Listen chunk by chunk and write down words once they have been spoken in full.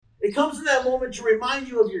It comes in that moment to remind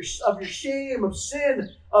you of your shame, of sin,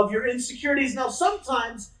 of your insecurities. Now,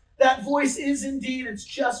 sometimes that voice is indeed, it's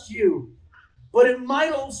just you. But it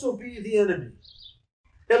might also be the enemy.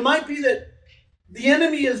 It might be that the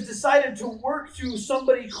enemy has decided to work through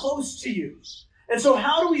somebody close to you. And so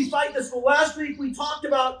how do we fight this? Well, last week we talked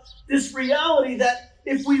about this reality that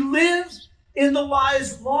if we live in the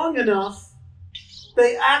lies long enough,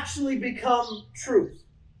 they actually become truth.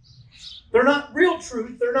 They're not real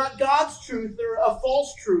truth. They're not God's truth. They're a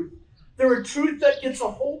false truth. They're a truth that gets a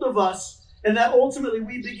hold of us and that ultimately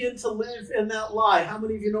we begin to live in that lie. How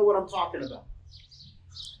many of you know what I'm talking about?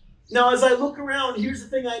 Now, as I look around, here's the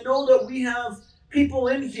thing. I know that we have people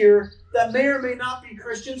in here that may or may not be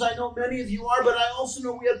Christians. I know many of you are, but I also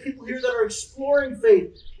know we have people here that are exploring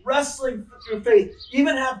faith, wrestling through faith,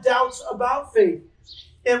 even have doubts about faith.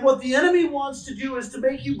 And what the enemy wants to do is to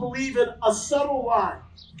make you believe in a subtle lie.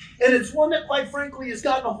 And it's one that, quite frankly, has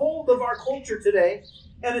gotten a hold of our culture today.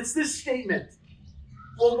 And it's this statement.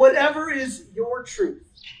 Well, whatever is your truth,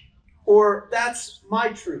 or that's my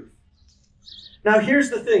truth. Now,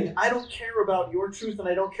 here's the thing. I don't care about your truth and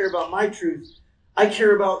I don't care about my truth. I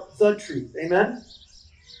care about the truth. Amen?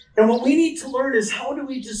 And what we need to learn is how do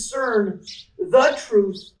we discern the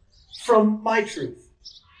truth from my truth?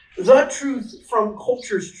 The truth from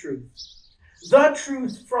culture's truth. The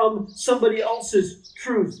truth from somebody else's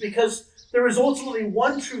truth. Because there is ultimately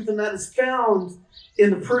one truth, and that is found in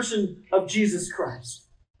the person of Jesus Christ.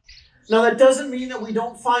 Now, that doesn't mean that we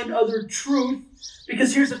don't find other truth,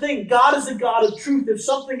 because here's the thing. God is a God of truth. If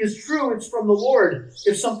something is true, it's from the Lord.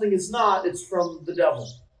 If something is not, it's from the devil.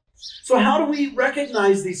 So how do we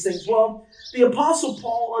recognize these things? Well, the Apostle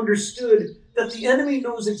Paul understood that the enemy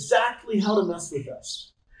knows exactly how to mess with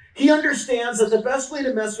us. He understands that the best way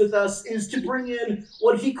to mess with us is to bring in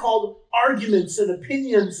what he called arguments and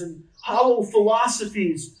opinions and hollow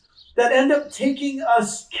philosophies that end up taking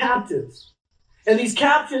us captive. And these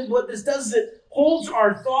captive, what this does is it holds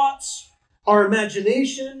our thoughts, our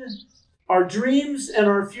imagination, our dreams, and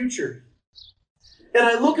our future. And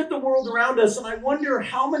I look at the world around us and I wonder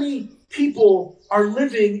how many people are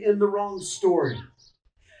living in the wrong story.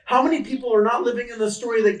 How many people are not living in the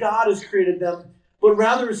story that God has created them, but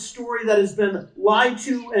rather a story that has been lied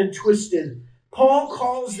to and twisted. Paul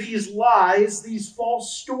calls these lies, these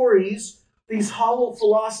false stories, these hollow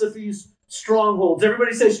philosophies, strongholds.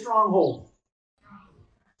 Everybody say stronghold.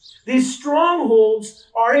 These strongholds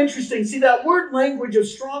are interesting. See, that word language of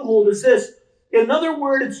stronghold is this. Another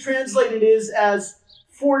word it's translated is as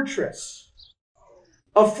fortress.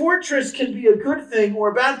 A fortress can be a good thing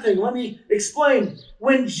or a bad thing. Let me explain.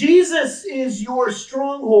 When Jesus is your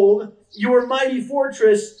stronghold, your mighty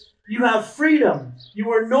fortress, you have freedom.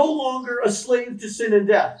 You are no longer a slave to sin and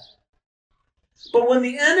death. But when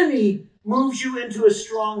the enemy moves you into a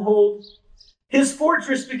stronghold, his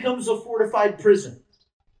fortress becomes a fortified prison.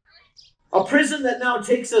 A prison that now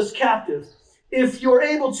takes us captive. If you're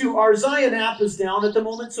able to, our Zion app is down at the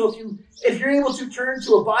moment, so if you're able to turn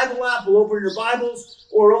to a Bible app, we'll open your Bibles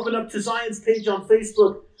or open up to Zion's page on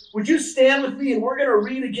Facebook. Would you stand with me and we're going to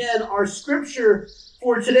read again our scripture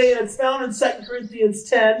for today, and it's found in 2 Corinthians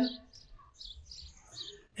 10.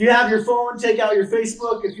 If you have your phone, take out your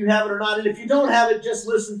Facebook if you have it or not, and if you don't have it, just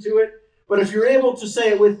listen to it. But if you're able to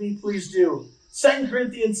say it with me, please do. 2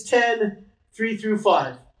 Corinthians 10, 3 through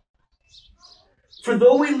 5. For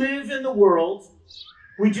though we live in the world,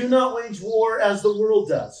 we do not wage war as the world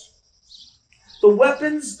does. The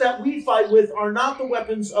weapons that we fight with are not the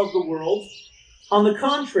weapons of the world. On the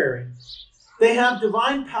contrary, they have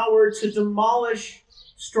divine power to demolish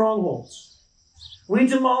strongholds. We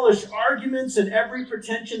demolish arguments and every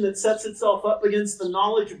pretension that sets itself up against the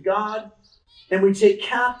knowledge of God, and we take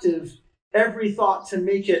captive every thought to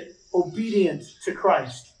make it obedient to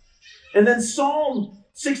Christ. And then Psalm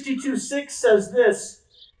 62:6 says this,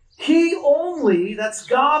 He only, that's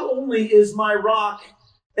God only, is my rock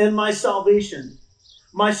and my salvation.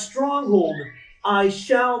 My stronghold, I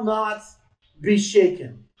shall not be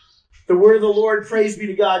shaken. The word of the Lord, praise be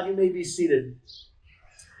to God. You may be seated.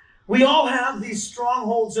 We all have these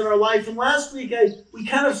strongholds in our life. And last week, we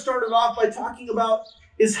kind of started off by talking about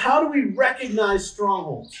is how do we recognize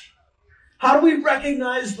strongholds? How do we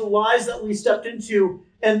recognize the lies that we stepped into?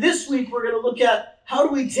 And this week, we're going to look at how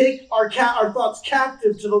do we take our thoughts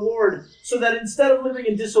captive to the Lord so that instead of living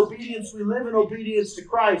in disobedience, we live in obedience to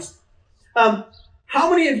Christ. How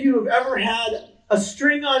many of you have ever had a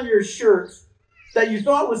string on your shirt that you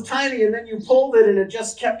thought was tiny and then you pulled it and it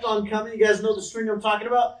just kept on coming? You guys know the string I'm talking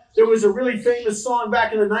about? There was a really famous song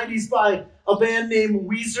back in the 90s by a band named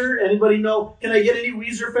Weezer. Anybody know? Can I get any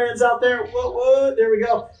Weezer fans out there? Whoa, there we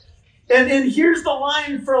go. And here's the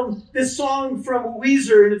line from this song from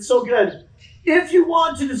Weezer, and it's so good. If you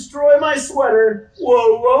want to destroy my sweater,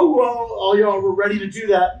 whoa, whoa, whoa, all y'all were ready to do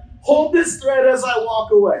that. Hold this thread as I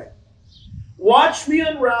walk away. Watch me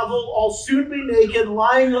unravel, I'll soon be naked,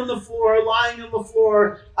 lying on the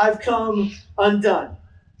floor, I've come undone.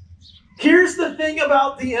 Here's the thing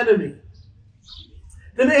about the enemy.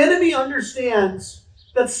 The enemy understands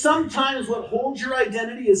that sometimes what holds your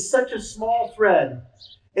identity is such a small thread,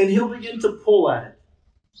 and he'll begin to pull at it.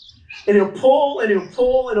 And he'll pull, and he'll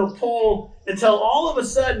pull, and he'll pull, until all of a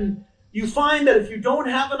sudden, you find that if you don't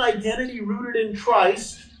have an identity rooted in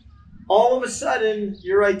Christ, all of a sudden,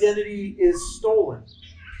 your identity is stolen.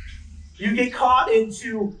 You get caught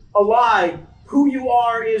into a lie. Who you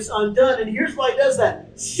are is undone. And here's why he does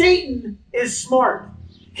that. Satan is smart.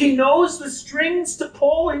 He knows the strings to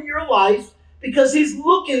pull in your life because he's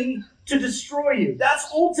looking to destroy you. That's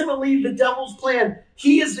ultimately the devil's plan.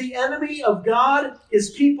 He is the enemy of God,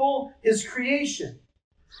 his people, his creation.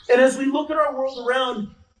 And as we look at our world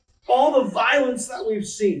around, all the violence that we've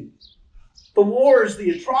seen, the wars, the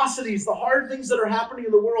atrocities, the hard things that are happening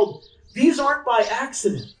in the world, these aren't by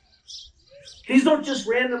accident. These don't just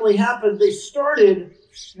randomly happen. They started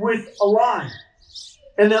with a lie.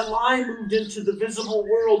 And that lie moved into the visible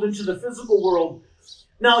world, into the physical world.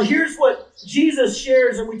 Now, here's what Jesus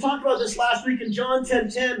shares, and we talked about this last week in John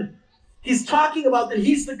 10:10. He's talking about that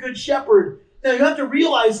he's the good shepherd. Now, you have to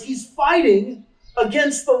realize he's fighting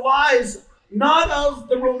against the lies, not of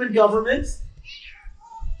the Roman government,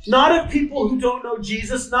 not of people who don't know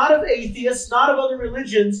Jesus, not of atheists, not of other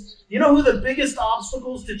religions. You know who the biggest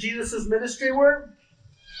obstacles to Jesus' ministry were?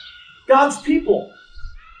 God's people.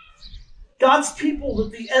 God's people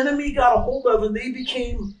that the enemy got a hold of, and they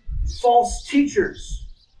became false teachers.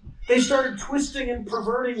 They started twisting and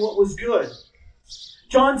perverting what was good.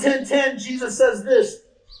 John 10:10, Jesus says this,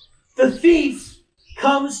 the thief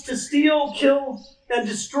comes to steal, kill, and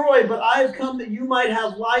destroy, but I have come that you might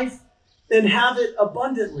have life and have it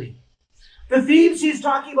abundantly. The thieves he's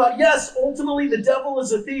talking about, yes, ultimately the devil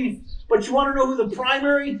is a thief, but you want to know who the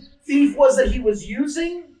primary thief was that he was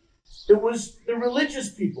using? It was the religious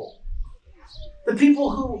people. The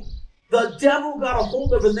people who the devil got a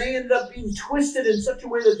hold of, and they ended up being twisted in such a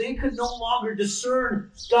way that they could no longer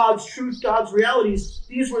discern God's truth, God's realities.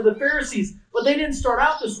 These were the Pharisees, but they didn't start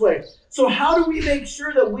out this way. So how do we make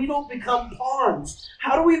sure that we don't become pawns?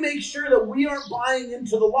 How do we make sure that we aren't buying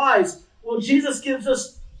into the lies? Well, Jesus gives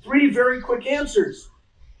us 3 very quick answers.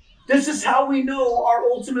 This is how we know our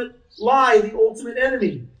ultimate lie, the ultimate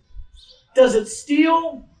enemy. Does it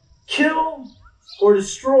steal, kill, or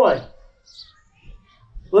destroy?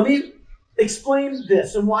 Let me explain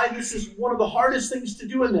this and why this is one of the hardest things to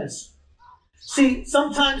do in this. See,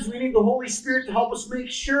 sometimes we need the Holy Spirit to help us make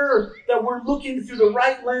sure that we're looking through the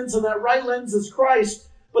right lens, and that right lens is Christ.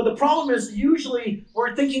 But the problem is usually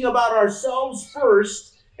we're thinking about ourselves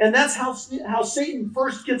first, and that's how Satan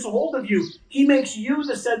first gets a hold of you. He makes you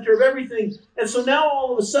the center of everything. And so now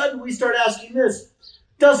all of a sudden we start asking this,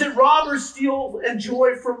 does it rob or steal and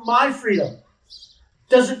joy from my freedom?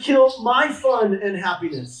 Does it kill my fun and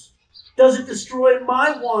happiness? Does it destroy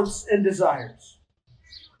my wants and desires?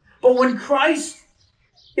 But when Christ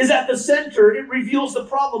is at the center, it reveals the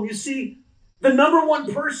problem. You see, the number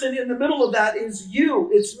one person in the middle of that is you.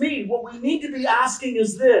 It's me. What we need to be asking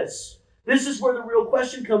is this. This is where the real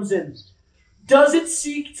question comes in. Does it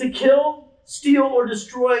seek to kill, steal, or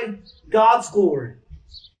destroy God's glory,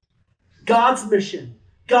 God's mission,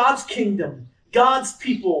 God's kingdom, God's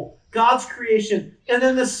people, God's creation? And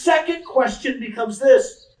then the second question becomes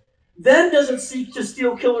this. Then does it seek to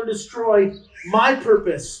steal, kill, or destroy my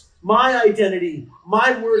purpose, my identity,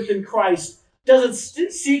 my worth in Christ? Does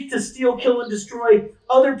it seek to steal, kill, and destroy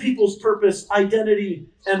other people's purpose, identity,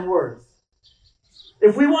 and worth?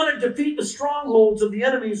 If we want to defeat the strongholds of the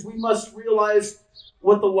enemies, we must realize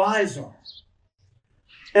what the lies are.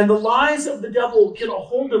 And the lies of the devil get a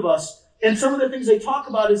hold of us. And some of the things they talk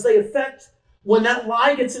about is they affect, when that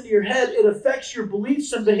lie gets into your head, it affects your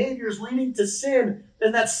beliefs and behaviors leading to sin.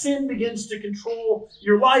 And that sin begins to control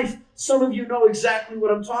your life. Some of you know exactly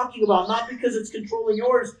what I'm talking about, not because it's controlling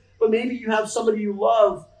yours, but maybe you have somebody you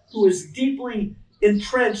love who is deeply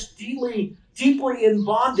entrenched, deeply in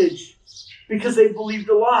bondage because they believed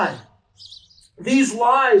a lie. These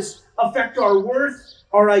lies affect our worth,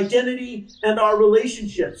 our identity, and our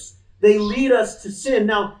relationships. They lead us to sin.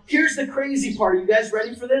 Now, here's the crazy part. Are you guys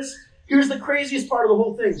ready for this? Here's the craziest part of the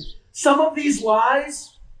whole thing. Some of these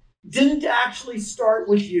lies didn't actually start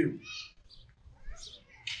with you.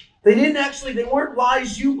 They weren't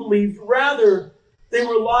lies you believed. Rather, they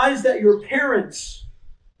were lies that your parents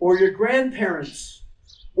or your grandparents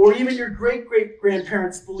or even your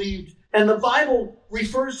great-great-grandparents believed. And the Bible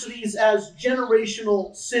refers to these as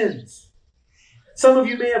generational sins. Some of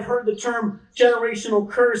you may have heard the term generational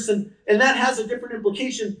curse, and that has a different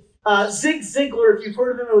implication. Zig Ziglar, if you've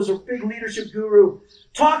heard of him, it was a big leadership guru,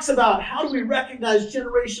 talks about how do we recognize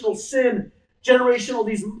generational sin,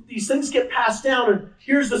 these things get passed down. And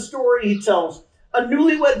here's the story he tells. A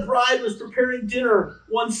newlywed bride was preparing dinner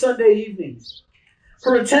one Sunday evening.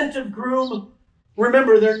 Her attentive groom,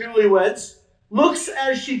 remember they're newlyweds, looks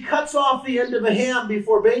as she cuts off the end of a ham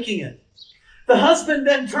before baking it. The husband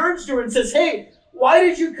then turns to her and says, "Hey, why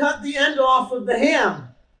did you cut the end off of the ham?"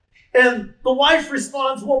 And the wife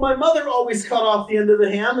responds, "Well, my mother always cut off the end of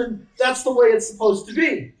the ham, and that's the way it's supposed to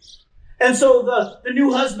be." And so the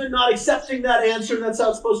new husband, not accepting that answer, that's how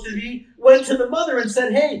it's supposed to be, went to the mother and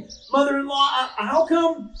said, "Hey, mother-in-law, how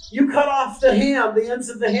come you cut off the ham, the ends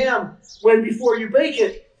of the ham, before you bake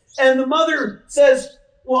it?" And the mother says,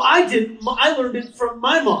 "Well, I didn't. I learned it from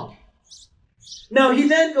my mom." Now he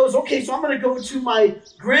then goes, "Okay, so I'm going to go to my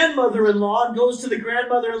grandmother-in-law," and goes to the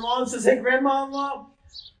grandmother-in-law and says, "Hey, grandma-in-law,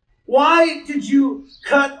 why did you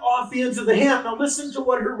cut off the ends of the ham?" Now listen to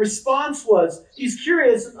what her response was. He's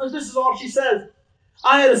curious, and this is all she says.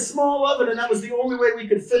 "I had a small oven, and that was the only way we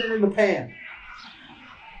could fit it in the pan."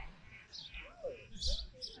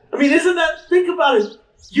 I mean, think about it.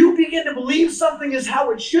 You begin to believe something is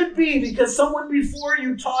how it should be because someone before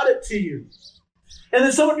you taught it to you. And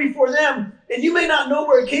then someone before them, and you may not know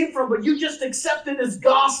where it came from, but you just accept it as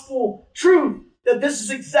gospel truth, that this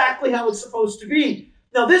is exactly how it's supposed to be.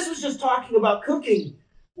 Now, this was just talking about cooking.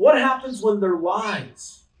 What happens when they're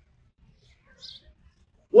lies?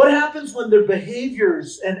 What happens when their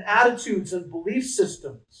behaviors and attitudes and belief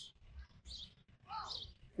systems?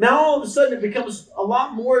 Now, all of a sudden, it becomes a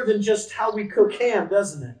lot more than just how we cook ham,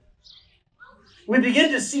 doesn't it? We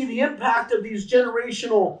begin to see the impact of these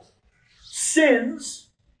generational sins,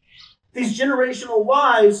 these generational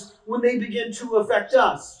lies, when they begin to affect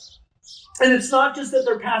us. And it's not just that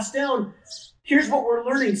they're passed down. Here's what we're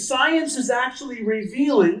learning. Science is actually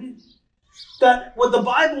revealing that what the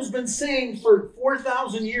Bible's been saying for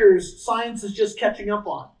 4,000 years, science is just catching up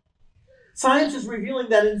on. Science is revealing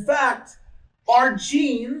that, in fact, our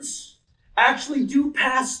genes actually do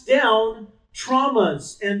pass down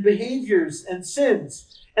traumas and behaviors and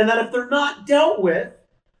sins. And that if they're not dealt with,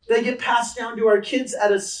 they get passed down to our kids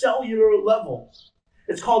at a cellular level.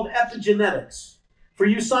 It's called epigenetics. For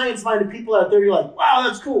you science-minded people out there, you're like, wow,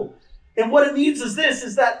 that's cool. And what it means is this,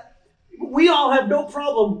 is that we all have no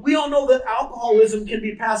problem. We all know that alcoholism can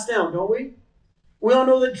be passed down, don't we? We all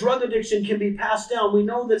know that drug addiction can be passed down. We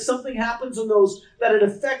know that something happens in those, that it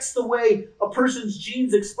affects the way a person's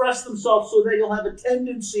genes express themselves so that you'll have a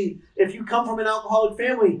tendency, if you come from an alcoholic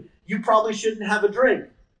family, you probably shouldn't have a drink.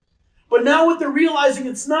 But now what they're realizing,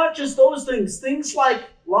 it's not just those things. Things like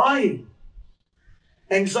lying,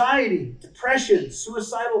 anxiety, depression,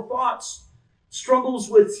 suicidal thoughts, struggles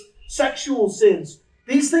with sexual sins.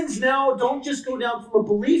 These things now don't just go down from a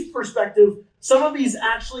belief perspective. Some of these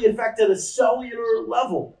actually affect at a cellular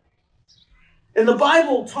level. And the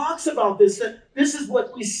Bible talks about this, that this is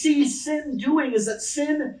what we see sin doing, is that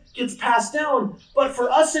sin gets passed down. But for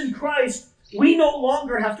us in Christ, we no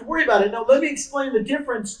longer have to worry about it. Now, let me explain the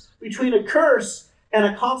difference between a curse and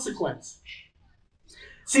a consequence.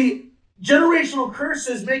 See, generational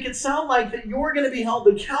curses make it sound like that you're going to be held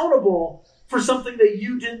accountable for something that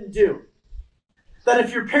you didn't do. That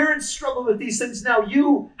if your parents struggle with these things now,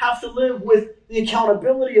 you have to live with the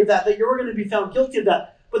accountability of that you're going to be found guilty of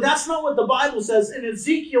that. But that's not what the Bible says. In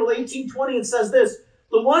Ezekiel 18:20, it says this: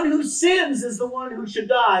 "The one who sins is the one who should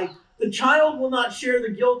die. The child will not share the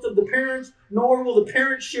guilt of the parent, nor will the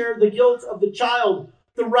parent share the guilt of the child.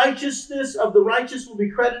 The righteousness of the righteous will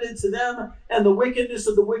be credited to them, and the wickedness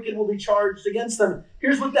of the wicked will be charged against them."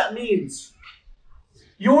 Here's what that means.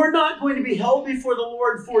 You're not going to be held before the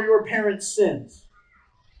Lord for your parents' sins,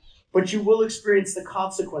 but you will experience the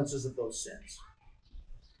consequences of those sins.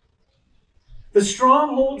 The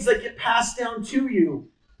strongholds that get passed down to you,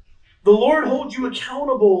 the Lord holds you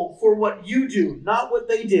accountable for what you do, not what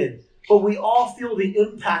they did. But we all feel the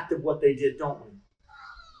impact of what they did, don't we?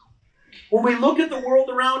 When we look at the world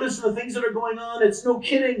around us and the things that are going on, it's no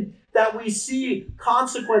kidding that we see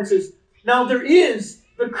consequences. Now, there is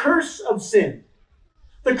the curse of sin.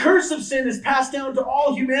 The curse of sin is passed down to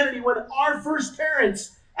all humanity. When our first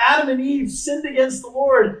parents, Adam and Eve, sinned against the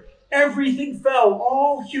Lord, everything fell.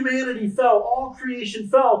 All humanity fell. All creation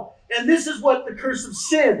fell. And this is what the curse of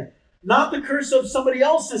sin, not the curse of somebody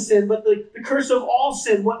else's sin, but the curse of all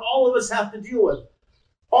sin, what all of us have to deal with.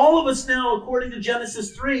 All of us now, according to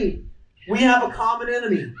Genesis 3, we have a common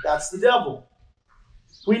enemy. That's the devil.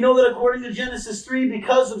 We know that according to Genesis 3,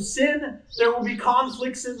 because of sin, there will be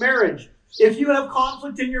conflicts in marriage. If you have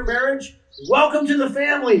conflict in your marriage, welcome to the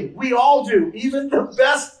family. We all do. Even the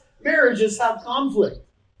best marriages have conflict.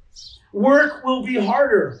 Work will be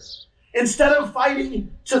harder. Instead of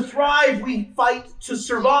fighting to thrive, we fight to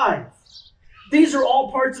survive. These are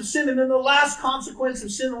all parts of sin. And then the last consequence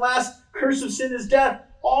of sin, the last curse of sin is death.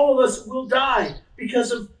 All of us will die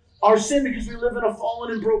because of our sin, because we live in a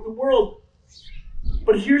fallen and broken world.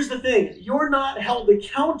 But here's the thing. You're not held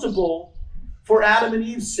accountable for Adam and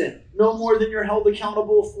Eve's sin, no more than you're held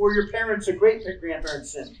accountable for your parents' or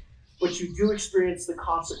great-grandparents' sin. But you do experience the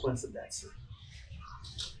consequence of that sin.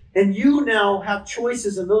 And you now have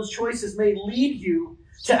choices, and those choices may lead you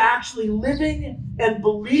to actually living and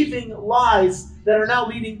believing lies that are now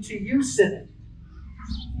leading to you sinning.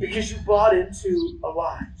 Because you bought into a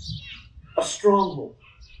lie, a stronghold.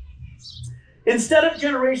 Instead of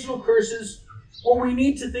generational curses, what we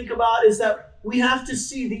need to think about is that we have to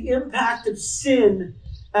see the impact of sin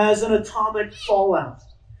as an atomic fallout.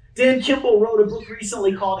 Dan Kimball wrote a book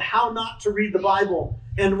recently called How Not to Read the Bible.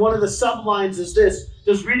 And one of the sublines is this: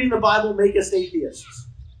 does reading the Bible make us atheists?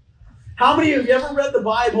 How many of you ever read the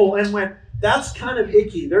Bible and went, that's kind of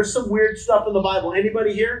icky? There's some weird stuff in the Bible.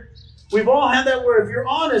 Anybody here? We've all had that where if you're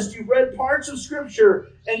honest, you've read parts of Scripture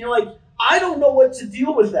and you're like, I don't know what to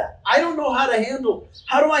deal with that. I don't know how to handle.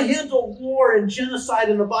 How do I handle war and genocide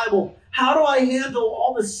in the Bible? How do I handle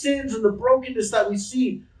all the sins and the brokenness that we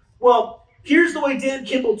see? Well, here's the way Dan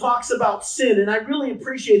Kimball talks about sin, and I really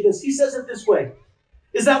appreciate this. He says it this way,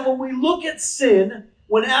 is that when we look at sin,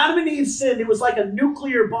 when Adam and Eve sinned, it was like a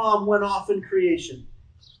nuclear bomb went off in creation.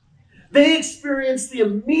 They experienced the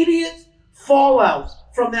immediate fallout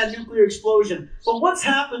from that nuclear explosion. But what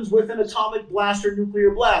happens with an atomic blast or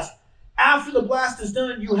nuclear blast? After the blast is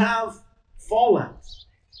done, you have fallout.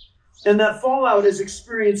 And that fallout is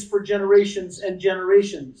experienced for generations and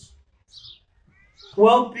generations.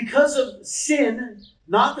 Well, because of sin,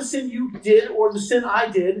 not the sin you did or the sin I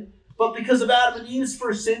did, but because of Adam and Eve's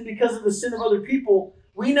first sin, because of the sin of other people,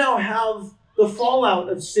 we now have the fallout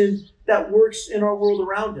of sin that works in our world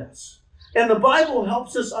around us. And the Bible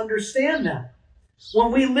helps us understand that.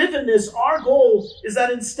 When we live in this, our goal is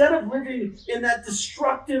that instead of living in that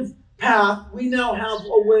destructive path, we now have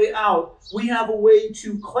a way out. We have a way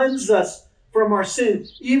to cleanse us from our sin,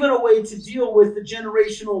 even a way to deal with the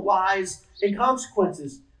generational lies and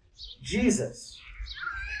consequences. Jesus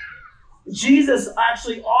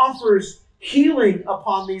actually offers healing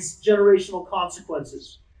upon these generational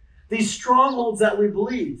consequences, these strongholds that we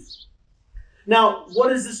believe. Now, what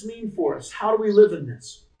does this mean for us? How do we live in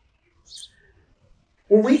this?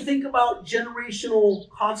 When we think about generational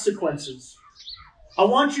consequences, I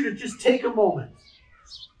want you to just take a moment.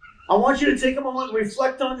 I want you to take a moment and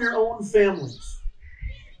reflect on your own families.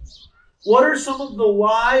 What are some of the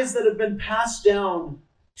lies that have been passed down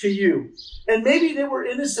to you? And maybe they were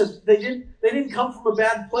innocent. They didn't come from a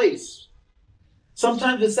bad place.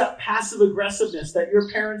 Sometimes it's that passive aggressiveness, that your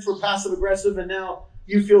parents were passive aggressive and now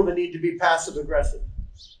you feel the need to be passive aggressive.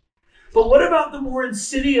 But what about the more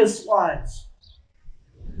insidious lies?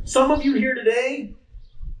 Some of you here today,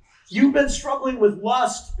 you've been struggling with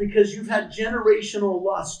lust because you've had generational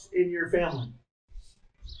lust in your family.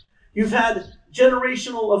 You've had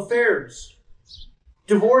generational affairs,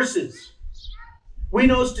 divorces. We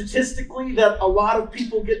know statistically that a lot of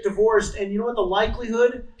people get divorced, and you know what the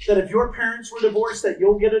likelihood that if your parents were divorced that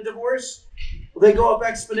you'll get a divorce? Well, they go up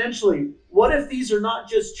exponentially. What if these are not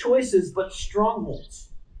just choices but strongholds?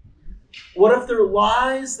 What if they're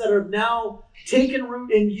lies that are now taken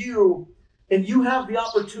root in you, and you have the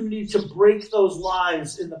opportunity to break those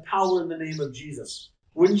lies in the power in the name of Jesus?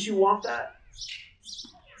 Wouldn't you want that?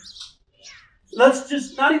 Let's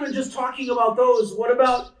just, not even just talking about those. What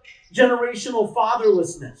about generational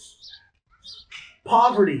fatherlessness,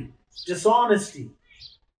 poverty, dishonesty,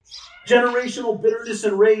 generational bitterness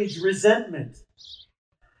and rage, resentment?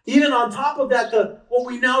 Even on top of that, what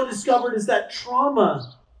we now discovered is that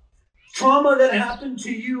trauma that happened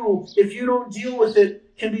to you, if you don't deal with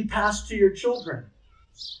it, can be passed to your children.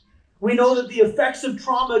 We know that the effects of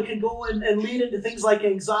trauma can go and lead into things like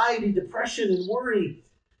anxiety, depression, and worry.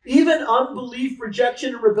 Even unbelief,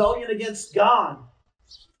 rejection, and rebellion against God.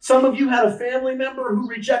 Some of you had a family member who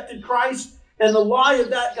rejected Christ, and the lie of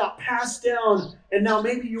that got passed down, and now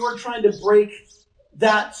maybe you're trying to break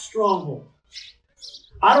that stronghold.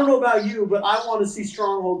 I don't know about you, but I want to see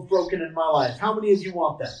strongholds broken in my life. How many of you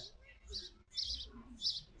want that?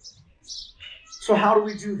 So how do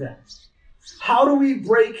we do that? How do we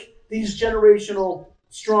break these generational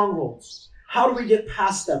strongholds? How do we get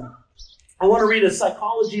past them? I want to read a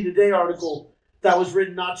Psychology Today article that was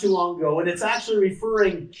written not too long ago, and it's actually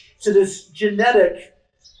referring to this genetic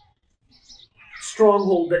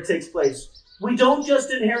stronghold that takes place. We don't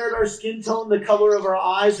just inherit our skin tone, the color of our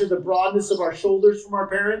eyes, or the broadness of our shoulders from our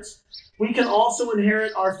parents. We can also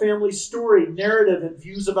inherit our family story, narrative, and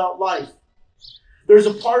views about life. There's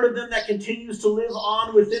a part of them that continues to live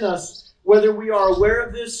on within us, whether we are aware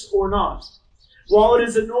of this or not. While it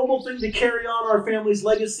is a noble thing to carry on our family's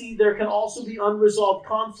legacy, there can also be unresolved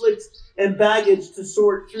conflict and baggage to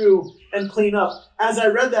sort through and clean up. As I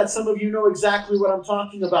read that, some of you know exactly what I'm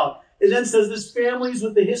talking about. It then says this: families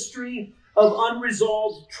with a history of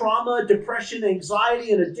unresolved trauma, depression,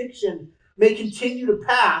 anxiety, and addiction may continue to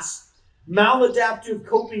pass maladaptive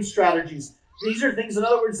coping strategies. These are things, in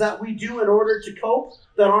other words, that we do in order to cope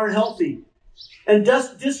that aren't healthy, and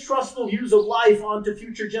distrustful views of life onto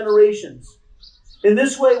future generations. In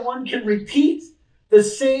this way, one can repeat the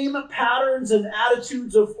same patterns and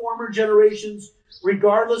attitudes of former generations,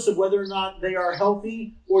 regardless of whether or not they are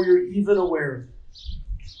healthy or you're even aware of it.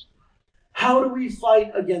 How do we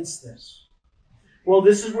fight against this? Well,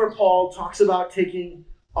 this is where Paul talks about taking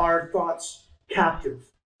our thoughts captive.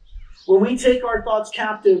 When we take our thoughts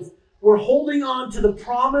captive, we're holding on to the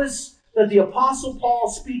promise that the Apostle Paul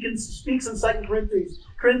speaks in 2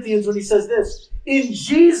 Corinthians when he says this: in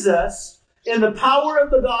Jesus, in the power of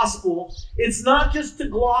the gospel, it's not just to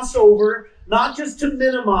gloss over, not just to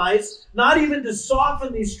minimize, not even to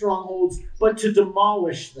soften these strongholds, but to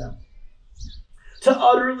demolish them, to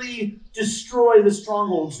utterly destroy the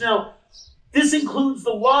strongholds. Now, this includes the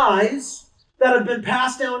lies that have been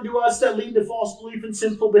passed down to us that lead to false belief and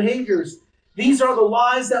sinful behaviors. These are the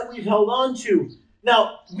lies that we've held on to.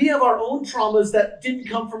 Now, we have our own traumas that didn't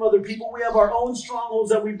come from other people. We have our own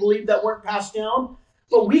strongholds that we believe that weren't passed down.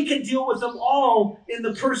 But we can deal with them all in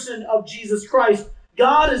the person of Jesus Christ.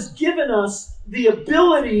 God has given us the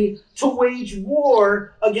ability to wage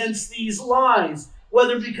war against these lies,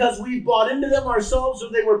 whether because we've bought into them ourselves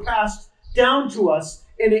or they were passed down to us.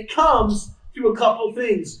 And it comes through a couple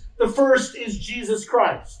things. The first is Jesus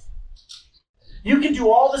Christ. You can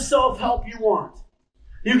do all the self-help you want.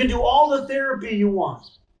 You can do all the therapy you want.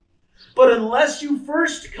 But unless you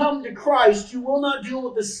first come to Christ, you will not deal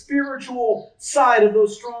with the spiritual side of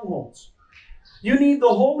those strongholds. You need the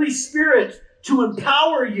Holy Spirit to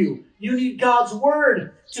empower you. You need God's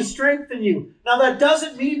Word to strengthen you. Now, that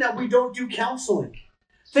doesn't mean that we don't do counseling.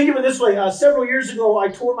 Think of it this way. Several years ago, I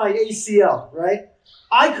tore my ACL, right?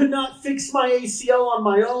 I could not fix my ACL on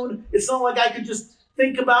my own. It's not like I could just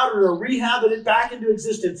think about it or rehab it back into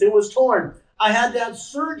existence. It was torn. I had to have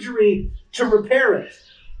surgery to repair it.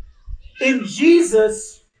 In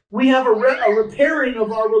Jesus, we have a repairing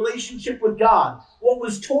of our relationship with God. What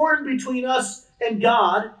was torn between us and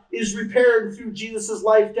God is repaired through Jesus'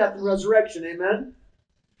 life, death, and resurrection. Amen?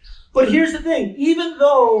 But here's the thing. Even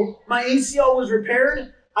though my ACL was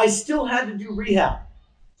repaired, I still had to do rehab.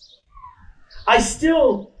 I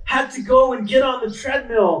still had to go and get on the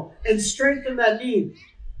treadmill and strengthen that knee.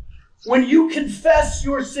 When you confess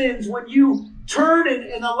your sins, when you turn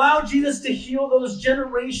and allow Jesus to heal those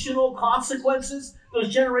generational consequences,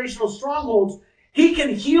 those generational strongholds, He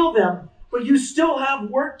can heal them, but you still have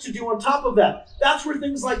work to do on top of that. That's where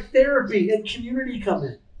things like therapy and community come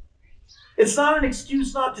in. It's not an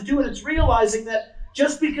excuse not to do it. It's realizing that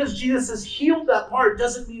just because Jesus has healed that part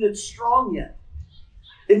doesn't mean it's strong yet.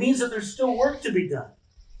 It means that there's still work to be done.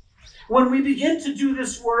 When we begin to do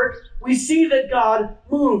this work, we see that God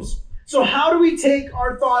moves. So how do we take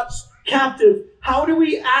our thoughts captive? How do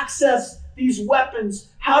we access these weapons?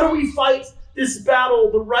 How do we fight this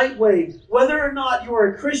battle the right way? Whether or not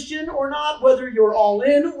you're a Christian or not, whether you're all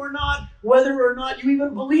in or not, whether or not you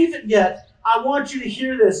even believe it yet, I want you to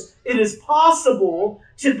hear this. It is possible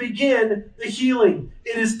to begin the healing.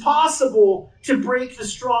 It is possible to break the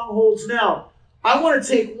strongholds now. I want to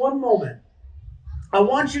take one moment. I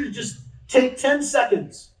want you to just take 10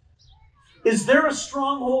 seconds. Is there a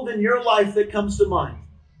stronghold in your life that comes to mind?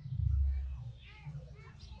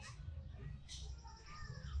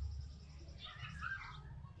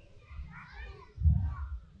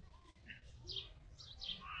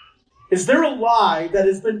 Is there a lie that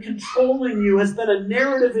has been controlling you, has been a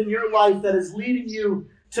narrative in your life that is leading you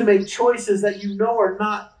to make choices that you know are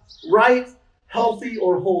not right, healthy,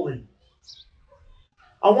 or holy?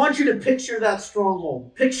 I want you to picture that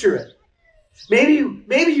stronghold. Picture it.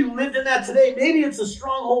 Maybe you lived in that today. Maybe it's a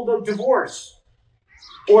stronghold of divorce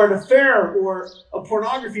or an affair or a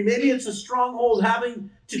pornography. Maybe it's a stronghold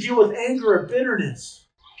having to deal with anger or bitterness,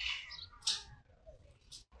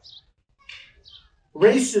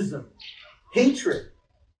 racism, hatred.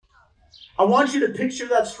 I want you to picture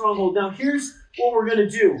that stronghold. Now, here's what we're going to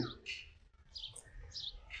do.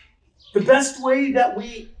 The best way that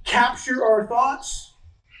we capture our thoughts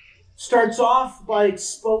starts off by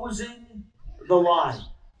exposing the lie.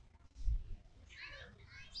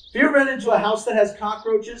 Have you ever been into a house that has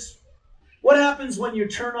cockroaches? What happens when you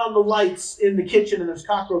turn on the lights in the kitchen and there's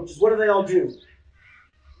cockroaches? What do they all do?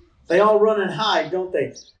 They all run and hide, don't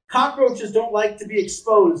they? Cockroaches don't like to be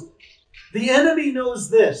exposed. The enemy knows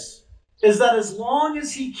this, is that as long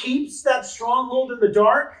as he keeps that stronghold in the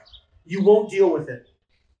dark, you won't deal with it.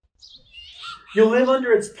 You'll live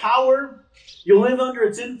under its power, you'll live under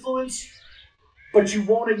its influence, but you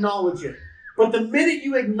won't acknowledge it. But the minute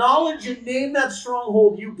you acknowledge and name that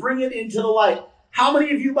stronghold, you bring it into the light. How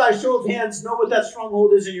many of you, by a show of hands, know what that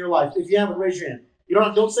stronghold is in your life? If you haven't, raise your hand.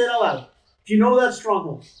 Don't say it out loud. If you know that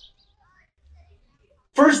stronghold.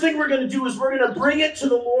 First thing we're going to do is we're going to bring it to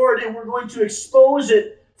the Lord and we're going to expose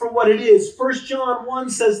it for what it is. 1 John 1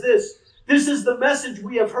 says this. This is the message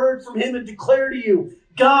we have heard from him and declare to you.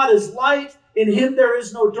 God is light. In him there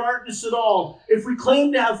is no darkness at all. If we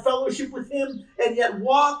claim to have fellowship with him and yet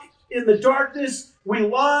walk in the darkness, we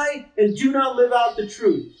lie and do not live out the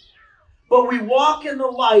truth. But we walk in the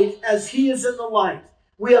light as he is in the light.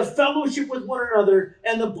 We have fellowship with one another,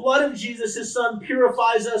 and the blood of Jesus, his son,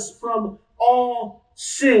 purifies us from all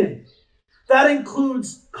sin. That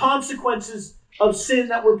includes consequences of sin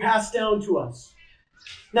that were passed down to us.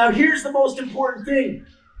 Now, here's the most important thing.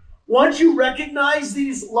 Once you recognize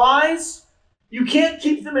these lies, you can't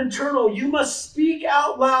keep them internal. You must speak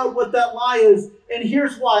out loud what that lie is. And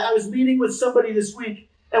here's why. I was meeting with somebody this week,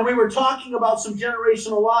 and we were talking about some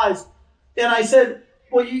generational lies. And I said,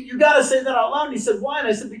 well, you got to say that out loud. And he said, why? And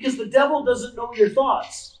I said, because the devil doesn't know your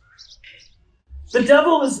thoughts. The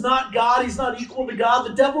devil is not God. He's not equal to God.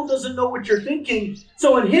 The devil doesn't know what you're thinking.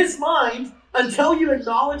 So in his mind, until you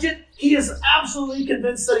acknowledge it, he is absolutely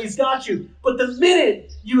convinced that he's got you. But the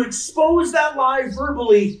minute you expose that lie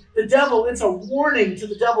verbally, the devil, it's a warning to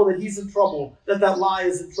the devil that he's in trouble, that lie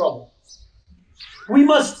is in trouble. We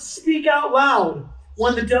must speak out loud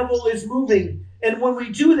when the devil is moving. And when we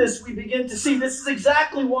do this, we begin to see. This is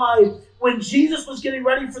exactly why when Jesus was getting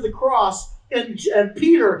ready for the cross, and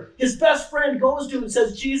Peter, his best friend, goes to him and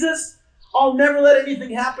says, Jesus, I'll never let anything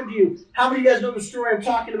happen to you. How many of you guys know the story I'm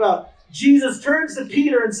talking about? Jesus turns to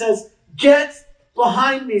Peter and says, get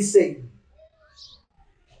behind me, Satan.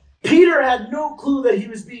 Peter had no clue that he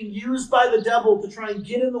was being used by the devil to try and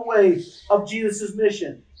get in the way of Jesus'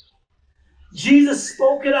 mission. Jesus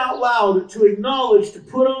spoke it out loud to acknowledge, to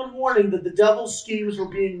put on warning that the devil's schemes were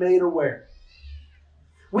being made aware.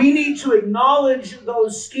 We need to acknowledge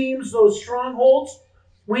those schemes, those strongholds.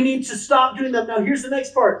 We need to stop doing them. Now, here's the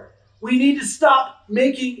next part. We need to stop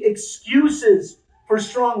making excuses for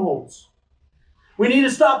strongholds. We need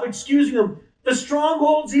to stop excusing them. The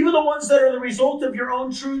strongholds, even the ones that are the result of your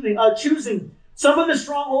own choosing, some of the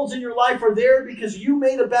strongholds in your life are there because you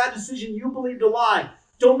made a bad decision. You believed a lie.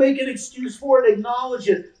 Don't make an excuse for it. Acknowledge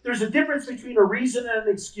it. There's a difference between a reason and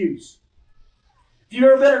an excuse. Have you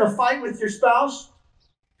ever been in a fight with your spouse?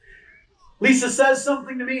 Lisa says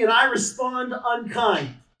something to me and I respond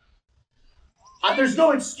unkind. There's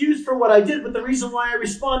no excuse for what I did, but the reason why I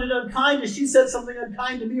responded unkind is she said something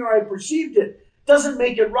unkind to me or I perceived it. Doesn't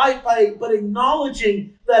make it right, but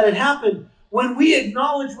acknowledging that it happened. When we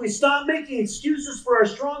acknowledge, we stop making excuses for our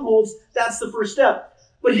strongholds, that's the first step.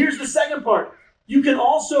 But here's the second part. You can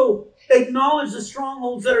also acknowledge the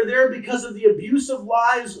strongholds that are there because of the abusive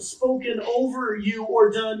lies spoken over you or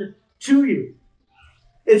done to you.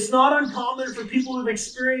 It's not uncommon for people who've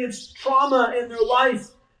experienced trauma in their life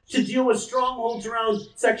to deal with strongholds around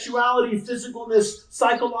sexuality, physicalness,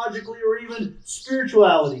 psychologically, or even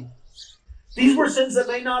spirituality. These were sins that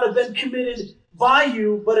may not have been committed by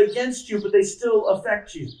you, but against you, but they still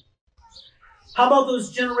affect you. How about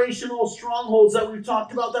those generational strongholds that we've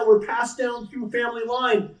talked about that were passed down through family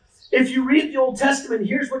line? If you read the Old Testament,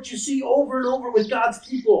 here's what you see over and over with God's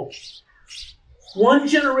people. One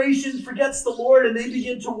generation forgets the Lord and they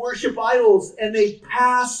begin to worship idols and they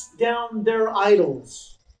pass down their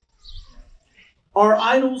idols. Our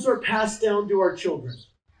idols are passed down to our children,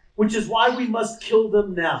 which is why we must kill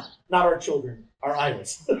them now. Not our children, our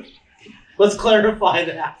idols. Let's clarify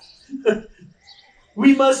that.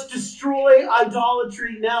 We must destroy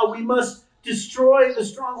idolatry now. We must destroy the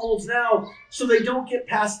strongholds now so they don't get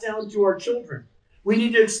passed down to our children. We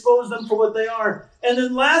need to expose them for what they are. And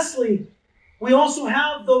then lastly, we also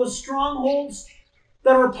have those strongholds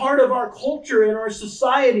that are part of our culture and our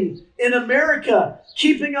society. In America,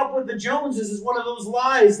 keeping up with the Joneses is one of those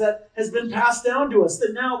lies that has been passed down to us,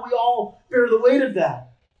 that now we all bear the weight of that.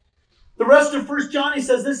 The rest of 1 John, he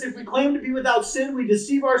says this, if we claim to be without sin, we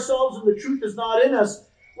deceive ourselves and the truth is not in us.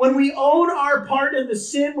 When we own our part in the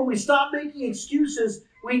sin, when we stop making excuses,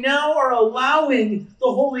 we now are allowing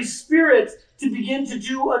the Holy Spirit to begin to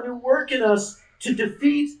do a new work in us to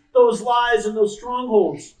defeat those lies and those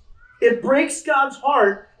strongholds. It breaks God's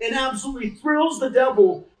heart and absolutely thrills the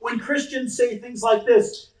devil when Christians say things like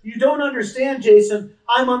this. You don't understand, Jason.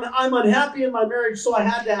 I'm unhappy in my marriage, so I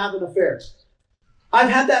had to have an affair. I've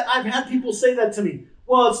had people say that to me.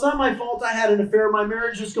 Well, it's not my fault I had an affair. My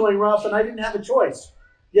marriage was going rough and I didn't have a choice.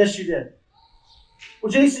 Yes, you did.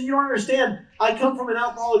 Well, Jason, you don't understand. I come from an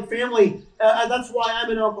alcoholic family. That's why I'm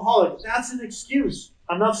an alcoholic. That's an excuse.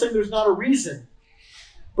 I'm not saying there's not a reason.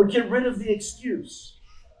 But get rid of the excuse.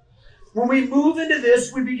 When we move into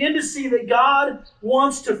this, we begin to see that God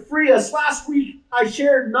wants to free us. Last week, I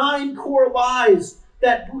shared 9 core lies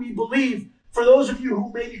that we believe. For those of you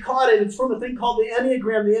who maybe caught it, it's from a thing called the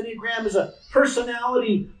Enneagram. The Enneagram is a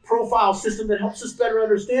personality profile system that helps us better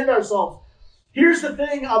understand ourselves. Here's the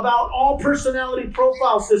thing about all personality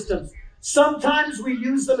profile systems. Sometimes we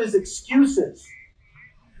use them as excuses.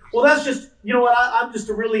 Well, that's just, you know what, I'm just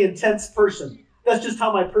a really intense person. That's just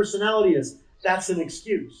how my personality is. That's an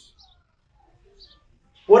excuse.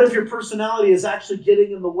 What if your personality is actually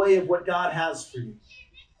getting in the way of what God has for you?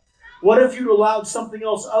 What if you'd allowed something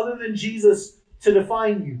else other than Jesus to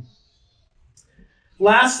define you?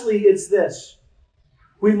 Lastly, it's this.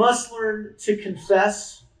 We must learn to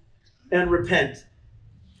confess and repent.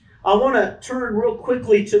 I want to turn real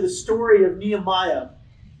quickly to the story of Nehemiah.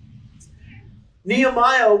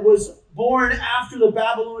 Nehemiah was born after the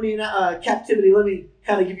Babylonian captivity. Let me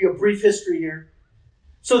kind of give you a brief history here.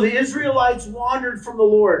 So the Israelites wandered from the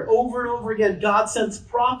Lord over and over again. God sends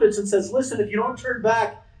prophets and says, listen, if you don't turn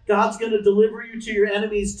back, God's going to deliver you to your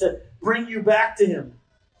enemies to bring you back to him.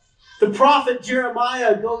 The prophet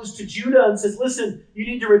Jeremiah goes to Judah and says, listen, you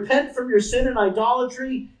need to repent from your sin and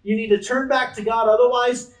idolatry. You need to turn back to God.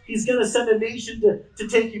 Otherwise, he's going to send a nation to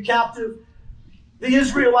take you captive. The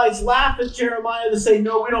Israelites laugh at Jeremiah to say,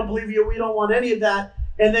 no, we don't believe you. We don't want any of that.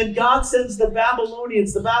 And then God sends the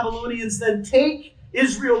Babylonians. The Babylonians then take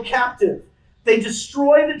Israel captive. They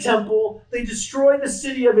destroy the temple. They destroy the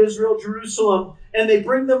city of Israel, Jerusalem, and they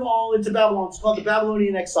bring them all into Babylon. It's called the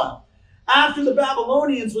Babylonian exile. After the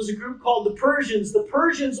Babylonians was a group called the Persians. The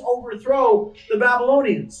Persians overthrow the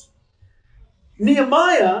Babylonians.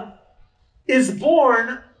 Nehemiah is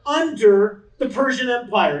born under the Persian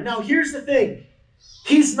Empire. Now, here's the thing.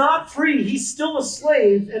 He's not free. He's still a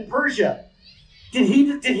slave in Persia. Did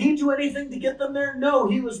he do anything to get them there? No,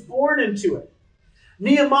 he was born into it.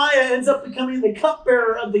 Nehemiah ends up becoming the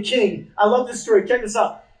cupbearer of the king. I love this story. Check this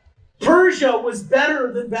out. Persia was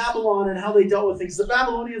better than Babylon in how they dealt with things. The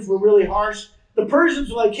Babylonians were really harsh. The Persians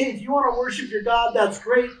were like, hey, if you want to worship your God, that's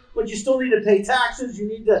great, but you still need to pay taxes.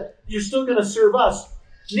 You're still going to serve us.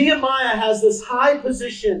 Nehemiah has this high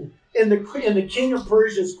position in the king of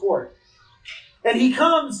Persia's court. And he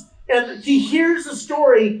comes and he hears the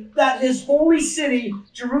story that his holy city,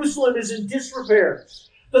 Jerusalem, is in disrepair.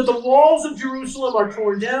 That the walls of Jerusalem are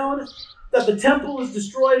torn down, that the temple is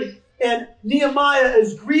destroyed, and Nehemiah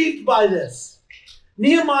is grieved by this.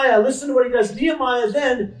 Nehemiah, listen to what he does. Nehemiah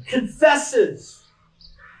then confesses.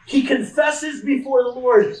 He confesses before the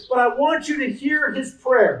Lord. But I want you to hear his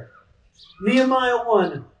prayer. Nehemiah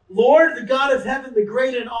 1. Lord, the God of heaven, the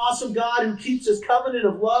great and awesome God who keeps his covenant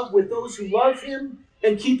of love with those who love him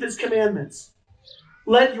and keep his commandments.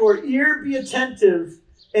 Let your ear be attentive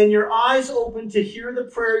and your eyes open to hear the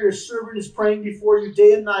prayer your servant is praying before you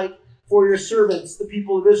day and night for your servants, the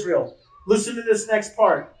people of Israel. Listen to this next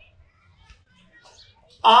part.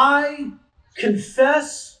 I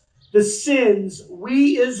confess the sins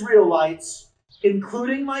we Israelites,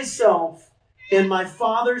 including myself and my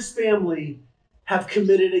father's family, have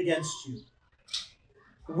committed against you.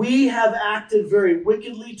 We have acted very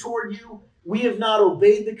wickedly toward you. We have not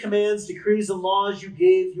obeyed the commands, decrees, and laws you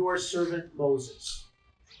gave your servant Moses.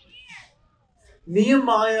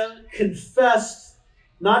 Nehemiah confessed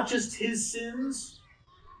not just his sins,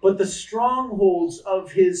 but the strongholds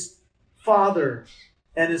of his father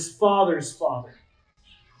and his father's father.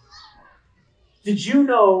 Did you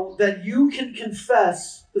know that you can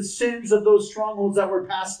confess the sins of those strongholds that were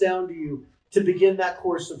passed down to you to begin that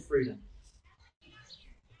course of freedom?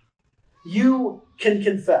 You can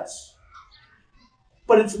confess.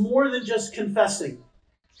 But it's more than just confessing.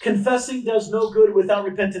 Confessing does no good without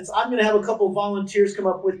repentance. I'm going to have a couple of volunteers come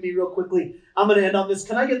up with me real quickly. I'm going to end on this.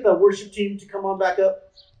 Can I get the worship team to come on back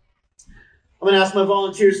up? I'm going to ask my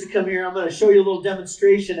volunteers to come here. I'm going to show you a little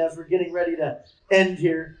demonstration as we're getting ready to end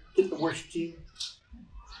here. Get the worship team.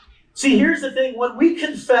 See, here's the thing. When we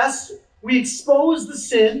confess, we expose the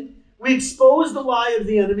sin. We expose the lie of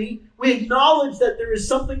the enemy. We acknowledge that there is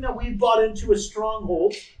something that we've bought into, a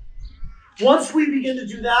stronghold. Once we begin to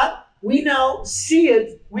do that, we now see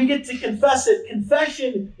it. We get to confess it.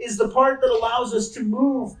 Confession is the part that allows us to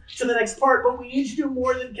move to the next part. But we need to do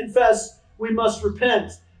more than confess. We must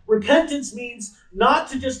repent. Repentance means not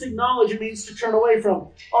to just acknowledge. It means to turn away from.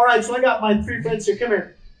 All right, so I got my 3 friends here. Come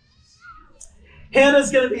here.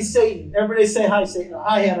 Hannah's going to be Satan. Everybody say hi, Satan.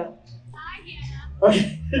 Hi, Hannah. Hi, Hannah.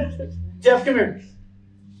 Okay. Jeff, come here.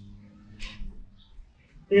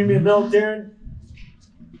 You're going to be a milk, Darren.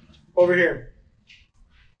 Over here.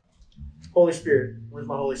 Holy Spirit. Where's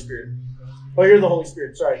my Holy Spirit? Oh, you're the Holy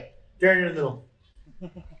Spirit. Sorry. Darren, you're in the middle.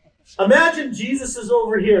 Imagine Jesus is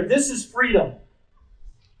over here. This is freedom.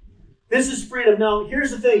 This is freedom. Now,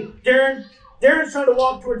 here's the thing. Darren's trying to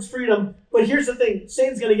walk towards freedom, but here's the thing.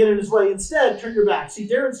 Satan's going to get in his way. Instead, turn your back. See,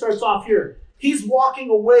 Darren starts off here. He's walking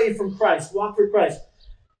away from Christ. Walk for Christ.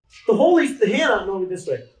 Hannah, no, this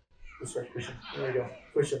way. This way. Push him. There we go.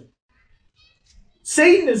 Push him.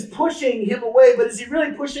 Satan is pushing him away, but is he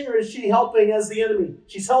really pushing, or is she helping as the enemy?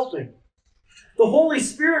 She's helping. The Holy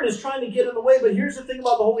Spirit is trying to get in the way, but here's the thing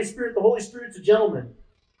about the Holy Spirit. The Holy Spirit's a gentleman.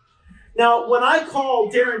 Now, when I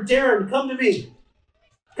call Darren, come to me.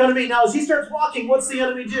 Come to me. Now, as he starts walking, what's the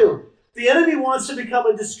enemy do? The enemy wants to become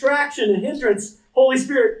a distraction, a hindrance. Holy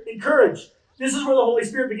Spirit, encourage. This is where the Holy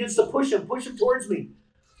Spirit begins to push him towards me.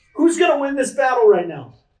 Who's going to win this battle right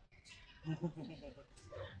now?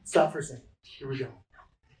 Stop for a second. Here we go.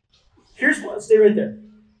 Stay right there.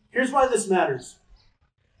 Here's why this matters.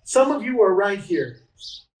 Some of you are right here.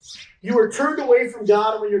 You are turned away from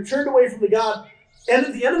God, and when you're turned away from the God,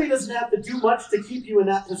 and the enemy doesn't have to do much to keep you in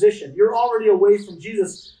that position. You're already away from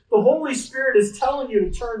Jesus. The Holy Spirit is telling you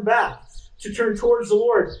to turn back, to turn towards the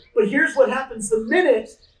Lord. But here's what happens. The minute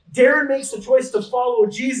Darren makes the choice to follow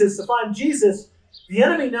Jesus, to find Jesus, the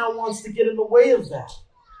enemy now wants to get in the way of that.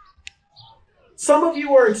 Some of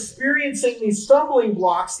you are experiencing these stumbling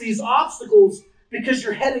blocks, these obstacles, because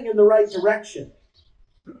you're heading in the right direction.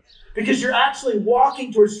 Because you're actually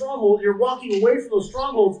walking towards strongholds. You're walking away from those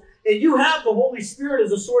strongholds. And you have the Holy Spirit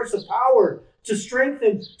as a source of power to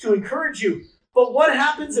strengthen, to encourage you. But what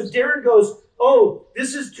happens if Darren goes, oh,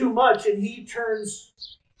 this is too much, and he turns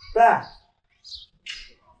back?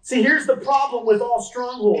 See, here's the problem with all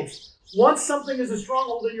strongholds. Once something is a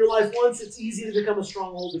stronghold in your life, once it's easy to become a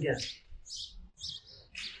stronghold again.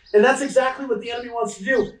 And that's exactly what the enemy wants to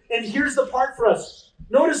do. And here's the part for us.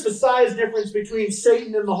 Notice the size difference between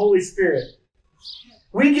Satan and the Holy Spirit.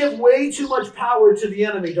 We give way too much power to the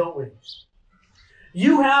enemy, don't we?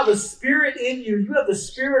 You have a spirit in you. You have the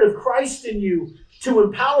Spirit of Christ in you to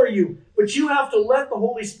empower you. But you have to let the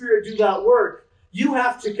Holy Spirit do that work. You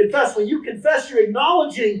have to confess. When you confess, you're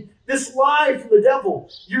acknowledging this lie from the devil.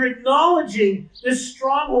 You're acknowledging this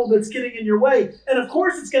stronghold that's getting in your way. And of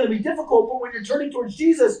course, it's going to be difficult, but when you're turning towards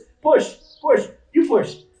Jesus, push, you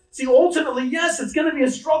push. See, ultimately, yes, it's going to be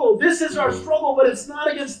a struggle. This is our struggle, but it's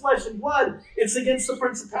not against flesh and blood. It's against the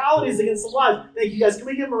principalities, against the lies. Thank you, guys. Can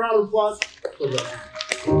we give them a round of applause?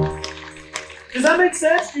 Does that make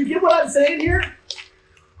sense? Do you get what I'm saying here?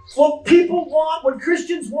 What people want, what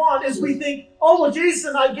Christians want, is we think, oh, well,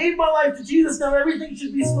 Jason, I gave my life to Jesus. Now everything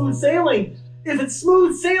should be smooth sailing. If it's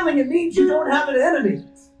smooth sailing, it means you don't have an enemy.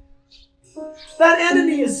 That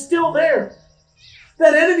enemy is still there.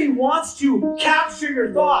 That enemy wants to capture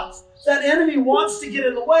your thoughts. That enemy wants to get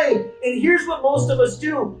in the way. And here's what most of us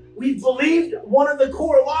do. We've believed one of the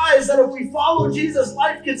core lies that if we follow Jesus,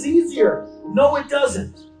 life gets easier. No, it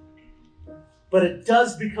doesn't. But it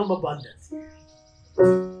does become abundant.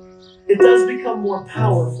 It does become more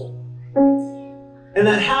powerful. And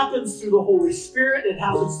that happens through the Holy Spirit. It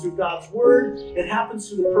happens through God's Word. It happens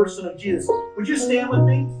through the person of Jesus. Would you stand with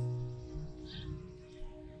me?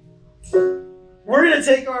 We're going to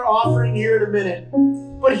take our offering here in a minute.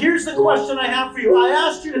 But here's the question I have for you. I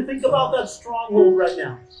asked you to think about that stronghold right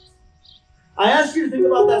now. I asked you to think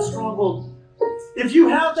about that stronghold. If you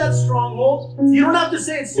have that stronghold, you don't have to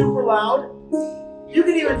say it super loud. You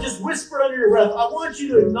can even just whisper it under your breath. I want you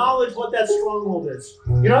to acknowledge what that stronghold is.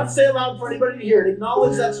 You don't have to say it loud for anybody to hear it.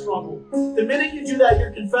 Acknowledge that stronghold. The minute you do that,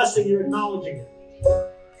 you're confessing, you're acknowledging it.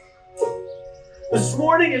 This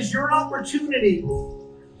morning is your opportunity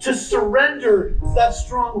to surrender that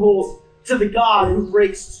stronghold to the God who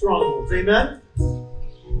breaks strongholds. Amen?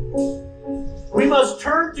 We must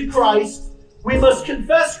turn to Christ. We must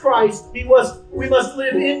confess Christ. We must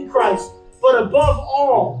live in Christ. But above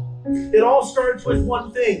all, it all starts with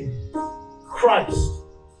one thing: Christ.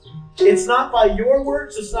 It's not by your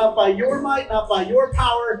works, it's not by your might, not by your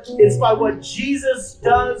power. It's by what Jesus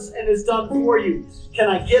does and has done for you. Can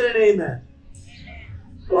I get an amen?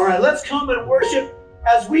 All right, let's come and worship.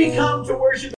 As we come to worship